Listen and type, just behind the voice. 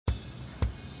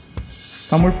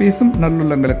தமிழ் பேசும்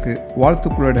நல்லுள்ளங்களுக்கு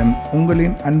வாழ்த்துக்களுடன்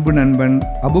உங்களின் அன்பு நண்பன்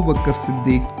அபுபக்கர்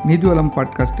சித்திக் நீதிவளம்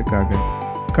பாட்காஸ்டுக்காக.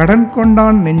 கடன்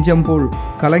கொண்டான் நெஞ்சம் போல்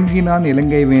கலங்கினான்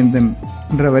இலங்கை வேந்தன்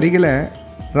என்ற வரிகளை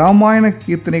ராமாயண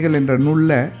கீர்த்தனைகள் என்ற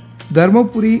நூலில்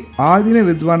தர்மபுரி ஆதீன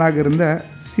வித்வானாக இருந்த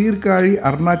சீர்காழி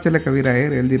அருணாச்சல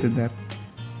கவிராயர் எழுதியிருந்தார்.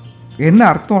 என்ன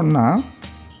அர்த்தம்னா,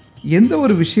 எந்த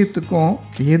ஒரு விஷயத்துக்கும்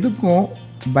எதுக்கும்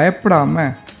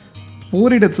பயப்படாமல்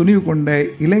போரிட துணிவு கொண்ட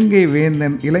இலங்கை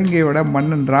வேந்தன், இலங்கையோட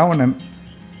மன்னன் ராவணன்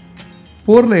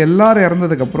போரில் எல்லாரும்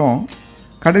இறந்ததுக்கப்புறம்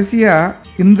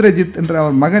கடைசியாக இந்திரஜித் என்ற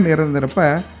அவர் மகன் இறந்துறப்ப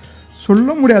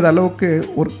சொல்ல முடியாத அளவுக்கு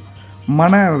ஒரு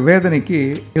மன வேதனைக்கு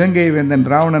இலங்கை வேந்தன்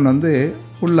ராவணன்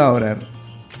உள்ளாகிறார்.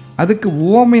 அதுக்கு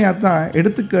உவமையாக தான்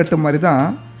எடுத்துக்காட்டு மாதிரி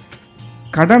தான்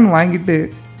கடன் வாங்கிட்டு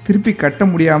திருப்பி கட்ட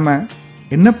முடியாமல்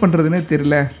என்ன பண்ணுறதுனே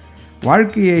தெரில,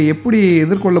 வாழ்க்கையை எப்படி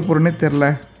எதிர்கொள்ள போகிறேன்னே தெரில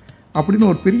அப்படின்னு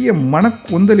ஒரு பெரிய மன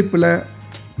கொந்தளிப்பில்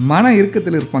மன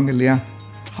இறுக்கத்தில் இருப்பாங்க இல்லையா,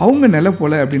 அவங்க நிலை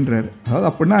போல் அப்படின்றாரு. அதாவது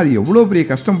அப்படின்னா அது எவ்வளோ பெரிய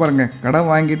கஷ்டம் பாருங்கள். கடன்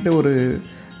வாங்கிட்டு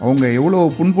அவங்க எவ்வளோ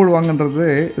புண்படுவாங்கன்றது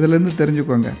இதிலேருந்து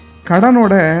தெரிஞ்சுக்கோங்க.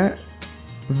 கடனோட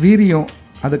வீரியம்,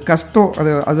 அது கஷ்டம்,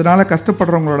 அதனால்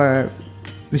கஷ்டப்படுறவங்களோட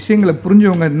விஷயங்களை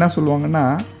புரிஞ்சவங்க என்ன சொல்லுவாங்கன்னா,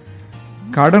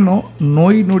 கடனும்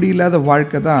நோய் நொடி இல்லாத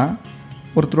வாழ்க்கை தான்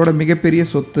ஒருத்தரோட மிகப்பெரிய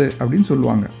சொத்து அப்படின்னு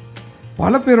சொல்லுவாங்க.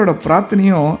 பல பேரோட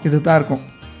பிரார்த்தனையும் இது தான் இருக்கும்.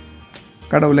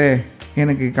 கடவுளே,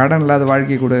 எனக்கு கடன் இல்லாத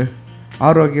வாழ்க்கை கொடு,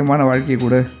 ஆரோக்கியமான வாழ்க்கை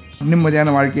கொடு,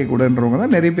 நிம்மதியான வாழ்க்கையை கொடுன்றவங்க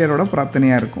தான் நிறைய பேரோட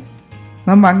பிரார்த்தனையாக இருக்கும்.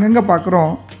 நம்ம அங்கங்கே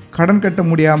பார்க்குறோம், கடன் கட்ட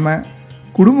முடியாமல்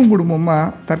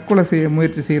குடும்பமாக தற்கொலை செய்ய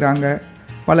முயற்சி செய்கிறாங்க,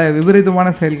 பல விபரீதமான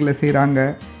செயல்களை செய்கிறாங்க,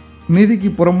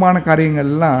 நீதிக்கு புறம்பான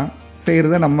காரியங்கள்லாம்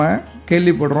செய்கிறத நம்ம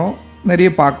கேள்விப்படுறோம், நிறைய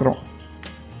பார்க்குறோம்.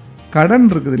 கடன்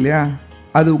இருக்குது இல்லையா,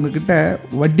 அது உங்ககிட்ட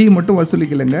வட்டி மட்டும்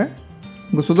வசூலிக்கலைங்க,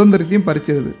 உங்கள் சுதந்திரத்தையும்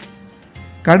பறிச்சிருது.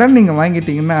 கடன் நீங்கள்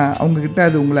வாங்கிட்டீங்கன்னா அவங்கக்கிட்ட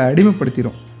அது உங்களை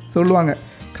அடிமைப்படுத்திடும். சொல்லுவாங்க,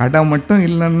 கடன் மட்டும்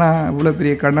இல்லைன்னா, இவ்வளோ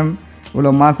பெரிய கடன்,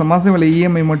 இவ்வளோ மாதம் இவ்வளோ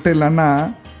இஎம்ஐ மட்டும் இல்லைன்னா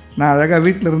நான் அழகாக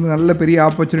வீட்டில் இருந்து நல்ல பெரிய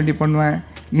ஆப்பர்ச்சுனிட்டி பண்ணுவேன்,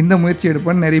 இந்த முயற்சி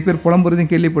எடுப்பேன்னு நிறைய பேர்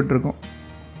புலம்புறதையும் கேள்விப்பட்டிருக்கோம்.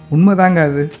 உண்மைதாங்க.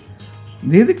 அது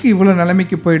எதுக்கு இவ்வளோ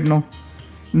நிலைமைக்கு போயிடணும்?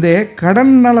 இந்த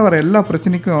கடனால் வர எல்லா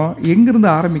பிரச்சனைக்கும்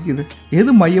எங்கேருந்து ஆரம்பிக்குது?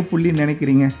 எது மையப்புள்ளின்னு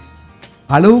நினைக்கிறீங்க?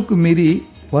 அளவுக்கு மீறி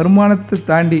வருமானத்தை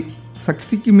தாண்டி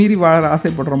சக்திக்கு மீறி வாழ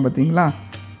ஆசைப்படுறோம் பார்த்தீங்களா,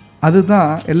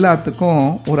 அதுதான் எல்லாத்துக்கும்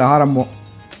ஒரு ஆரம்பம்.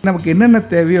 நமக்கு என்னென்ன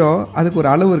தேவையோ அதுக்கு ஒரு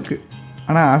அளவு இருக்குது,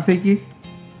 ஆனால் ஆசைக்கு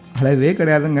அளவே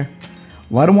கிடையாதுங்க.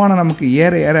 வருமானம் நமக்கு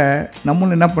ஏற ஏற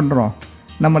நம்மளும் என்ன பண்ணுறோம்,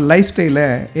 நம்ம லைஃப் ஸ்டைலை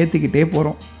ஏற்றிக்கிட்டே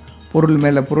போகிறோம். பொருள்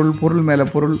மேலே பொருள், பொருள் மேலே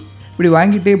பொருள், இப்படி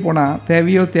வாங்கிட்டே போனால்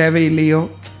தேவையோ தேவையில்லையோ,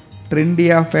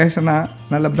 ட்ரெண்டியாக ஃபேஷனாக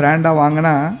நல்ல பிராண்டாக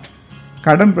வாங்கினா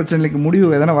கடன் பிரச்சனைக்கு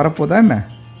முடிவு எதனா வரப்போதா என்ன?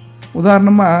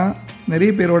 உதாரணமாக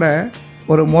நிறைய பேரோட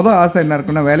ஒரு ஆசை என்ன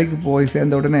இருக்குன்னா, வேலைக்கு போய்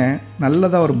சேர்ந்த உடனே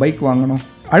நல்லதாக ஒரு பைக் வாங்கணும்.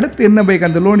 அடுத்து என்ன பைக்,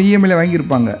 அந்த லோன் இஎம்ஐயில்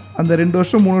வாங்கியிருப்பாங்க, அந்த 2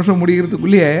 வருஷம் 3 வருஷம்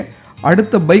முடிகிறதுக்குள்ளேயே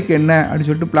அடுத்த பைக் என்ன அப்படின்னு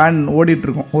சொல்லிட்டு பிளான்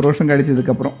ஓடிட்டுருக்கோம். 1 வருஷம்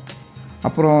கழிச்சதுக்கப்புறம்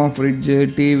அப்புறம் ஃப்ரிட்ஜு,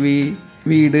 டிவி,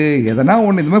 வீடு, எதனா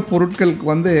ஒன்று, இது மாதிரி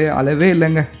பொருட்களுக்கு அளவே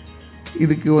இல்லைங்க.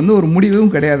 இதுக்கு ஒரு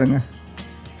முடிவும் கிடையாதுங்க.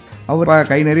 அவர்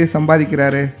கை நிறைய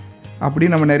சம்பாதிக்கிறாரு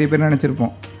அப்படின்னு நம்ம நிறைய பேர்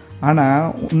நினச்சிருப்போம்.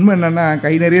 ஆனால் உண்மை என்னென்னா,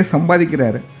 கை நிறைய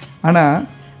சம்பாதிக்கிறாரு, ஆனால்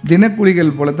தினக்கூலிகள்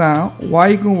போல தான்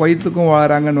வாய்க்கும் வயிற்றுக்கும்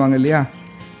வாழறாங்கன்னு வாங்க இல்லையா,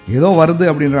 ஏதோ வருது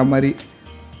அப்படின்ற மாதிரி.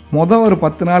 ஒரு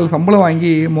 10 நாள் சம்பளம்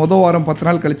வாங்கி வாரம் 10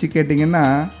 நாள் கழித்து கேட்டிங்கன்னா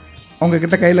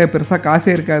அவங்கக்கிட்ட கையில் பெருசாக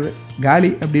காசே இருக்காது,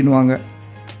 காலி அப்படின்வாங்க.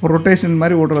 ஒரு ரொட்டேஷன்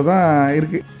மாதிரி ஓடுறது தான்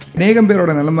இருக்குது. அநேகம்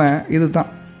பேரோட நிலைமை இது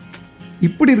தான்.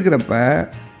 இப்படி இருக்கிறப்ப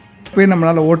போய்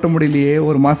நம்மளால் ஓட்ட முடியலையே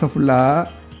ஒரு மாதம் ஃபுல்லாக,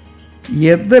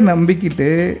 எதை நம்பிக்கிட்டு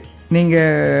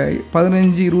நீங்கள்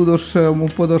 15, 20 வருஷம்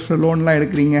 30 வருஷம் லோன்லாம்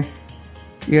எடுக்கிறீங்க?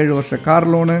 7 வருஷம் கார்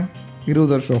லோனு,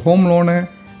 20 வருஷம் ஹோம் லோனு,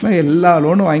 எல்லா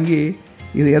லோனும் வாங்கி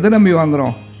இது எதை நம்பி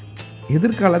வாங்குகிறோம்?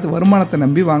 எதிர்காலத்து வருமானத்தை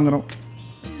நம்பி வாங்குகிறோம்.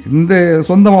 இந்த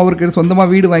சொந்தமாக அவருக்கு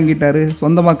சொந்தமாக வீடு வாங்கிட்டாரு,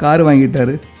 சொந்தமாக கார்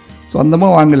வாங்கிட்டாரு,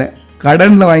 சொந்தமாக வாங்கலை,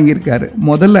 கடனில் வாங்கியிருக்காரு.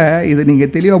 முதல்ல இதை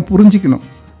நீங்கள் தெளிவாக புரிஞ்சிக்கணும்.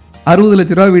 60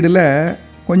 லட்ச ரூபா வீடில்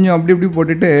கொஞ்சம் அப்படி இப்படி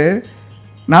போட்டுட்டு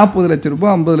 40 லட்ச ரூபா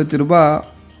 50 லட்ச ரூபா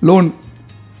loan,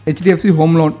 HDFC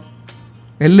home loan,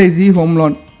 LIC home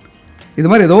loan, இது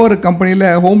மாதிரி ஏதோ ஒரு கம்பெனியில்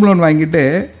ஹோம் லோன் வாங்கிட்டு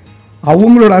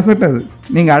அவங்களோட அசட், அது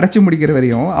நீங்கள் அடைச்சி முடிக்கிற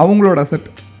வரையும் அவங்களோட அசட்.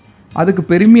 அதுக்கு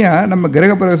பெருமையாக நம்ம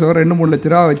கிரகப்பிரவேசம் 2-3 லட்ச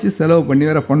ரூபா வச்சு செலவு பண்ணி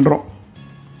வேறு பண்ணுறோம்.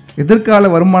 எதிர்கால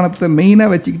வருமானத்தை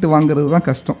மெயினாக வச்சுக்கிட்டு வாங்குறது தான்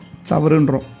கஷ்டம்,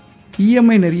 தவறுன்றோம்.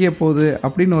 இஎம்ஐ நிறைய போகுது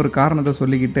அப்படின்னு ஒரு காரணத்தை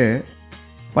சொல்லிக்கிட்டு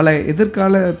பல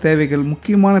எதிர்கால தேவைகள்,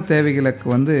 முக்கியமான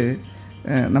தேவைகளுக்கு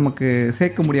நமக்கு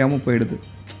சேர்க்க முடியாமல் போயிடுது.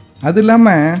 அது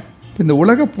இல்லாமல் இந்த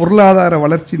உலக பொருளாதார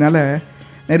வளர்ச்சினால்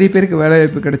நிறைய பேருக்கு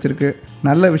வேலைவாய்ப்பு கிடச்சிருக்கு,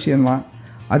 நல்ல விஷயம்தான்.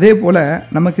 அதே போல்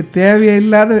நமக்கு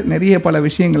தேவையில்லாத நிறைய பல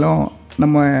விஷயங்களும்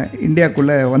நம்ம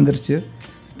இந்தியாவுக்குள்ளே வந்துருச்சு.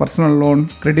 Personal loan,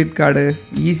 credit card,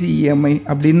 easy EMI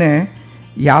அப்படின்னு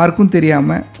யாருக்கும்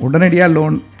தெரியாமல் உடனடியாக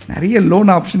லோன், நிறைய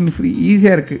லோன் ஆப்ஷன் ஃப்ரீ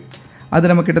ஈஸியாக இருக்குது. அது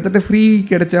நம்ம கிட்டத்தட்ட ஃப்ரீ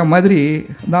கிடைச்ச மாதிரி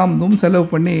நாம் செலவு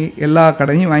பண்ணி எல்லா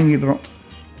கடையும் வாங்கிடுறோம்.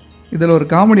 இதில் ஒரு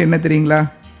காமெடி என்ன தெரியுங்களா?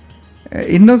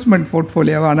 இன்வெஸ்ட்மெண்ட்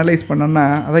போர்ட்ஃபோலியோவை அனலைஸ் பண்ணோன்னா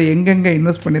அதை எங்கெங்கே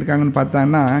இன்வெஸ்ட் பண்ணியிருக்காங்கன்னு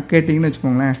பார்த்தாங்கன்னா கேட்டிங்கன்னு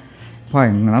வச்சுக்கோங்களேன்,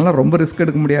 எங்களால் ரொம்ப ரிஸ்க்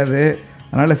எடுக்க முடியாது,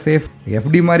 அதனால் சேஃப்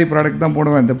எஃப்டி மாதிரி ப்ராடக்ட் தான்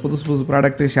போடுவேன், இந்த புதுசு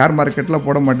ப்ராடக்ட்டு ஷேர் மார்க்கெட்டில்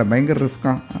போட மாட்டேன், பயங்கர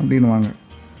ரிஸ்க்காக அப்படின்வாங்க.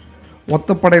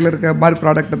 ஒத்தப்படையில் இருக்க மாதிரி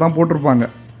ப்ராடக்ட்டை தான் போட்டிருப்பாங்க.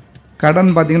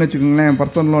 கடன் பார்த்திங்கன்னு வச்சுக்கோங்களேன்,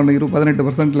 பர்சனல் லோன்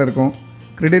 18% இருக்கும்,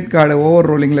 கிரெடிட் கார்டு ஓவர்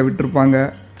ரோலிங்கில் விட்டுருப்பாங்க,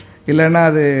 இல்லைன்னா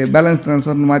அது பேலன்ஸ்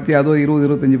ட்ரான்ஸ்ஃபர்னு மாற்றி அதுவும்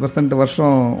 20-25%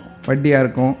 வருஷம் வட்டியாக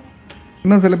இருக்கும்.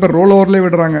 இன்னும் சில பேர் ரோல் ஓவர்லேயே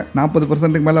விடுறாங்க,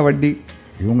 40%க்கு மேலே வட்டி.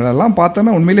 இவங்களெல்லாம்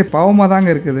பார்த்தோன்னா உண்மையிலே பாவமாக தாங்க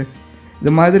இருக்குது.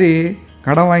 இது மாதிரி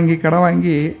கடன்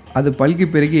வாங்கி அது பல்கி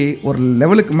பெருகி ஒரு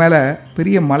லெவலுக்கு மேலே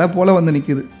பெரிய மலை போல் வந்து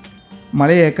நிற்குது.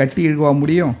 மலையை கட்டி இழுவா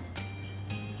முடியும்?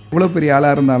 இவ்வளோ பெரிய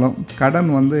ஆளாக இருந்தாலும் கடன்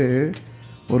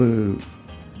ஒரு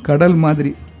கடல்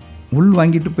மாதிரி உள்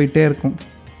வாங்கிட்டு போயிட்டே இருக்கும்.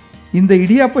 இந்த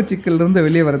இடியாப்ப சிக்கலிருந்து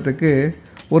வெளியே வரத்துக்கு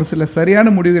ஒரு சில சரியான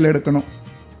முடிவுகள் எடுக்கணும்.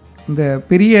 இந்த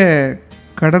பெரிய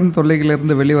கடன்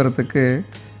தொல்லைகளிலிருந்து வெளியே வரத்துக்கு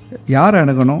யார்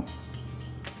அணுகணும்,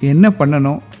 என்ன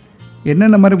பண்ணணும்,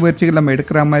 என்னென்ன மாதிரி முயற்சிகள் நம்ம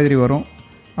எடுக்கிற மாதிரி வரும்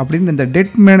அப்படின்னு இந்த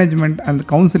டெட் மேனேஜ்மெண்ட் அண்ட்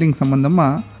கவுன்சிலிங்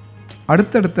சம்மந்தமாக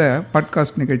அடுத்தடுத்த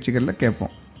பாட்காஸ்ட் நிகழ்ச்சிகளில்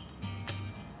கேட்போம்.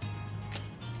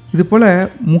 இதுபோல்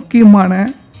முக்கியமான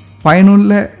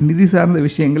பயனுள்ள நிதி சார்ந்த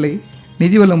விஷயங்களை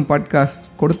நிதிவளம் பாட்காஸ்ட்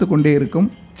கொடுத்து கொண்டே இருக்கும்.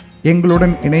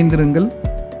 எங்களுடன் இணைந்திருங்கள்,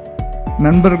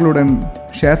 நண்பர்களுடன்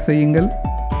ஷேர் செய்யுங்கள்,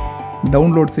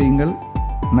 டவுன்லோட் செய்யுங்கள்.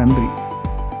 நன்றி.